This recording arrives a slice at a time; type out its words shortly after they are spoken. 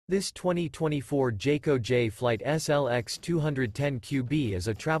This 2024 Jayco Jay Flight SLX 210QB is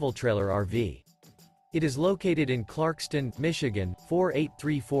a travel trailer RV. It is located in Clarkston, Michigan,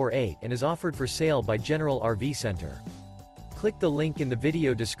 48348 and is offered for sale by General RV Center. Click the link in the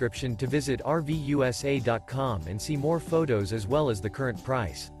video description to visit RVUSA.com and see more photos as well as the current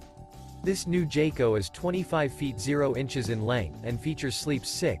price. This new Jayco is 25 feet 0 inches in length and features sleeps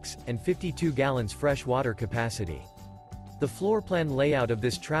 6 and 52 gallons fresh water capacity. The floor plan layout of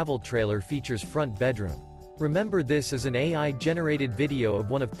this travel trailer features front bedroom. Remember, this is an AI-generated video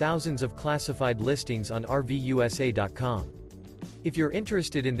of one of thousands of classified listings on RVUSA.com. If you're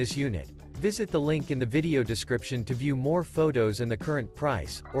interested in this unit, visit the link in the video description to view more photos and the current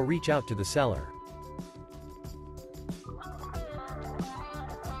price, or reach out to the seller.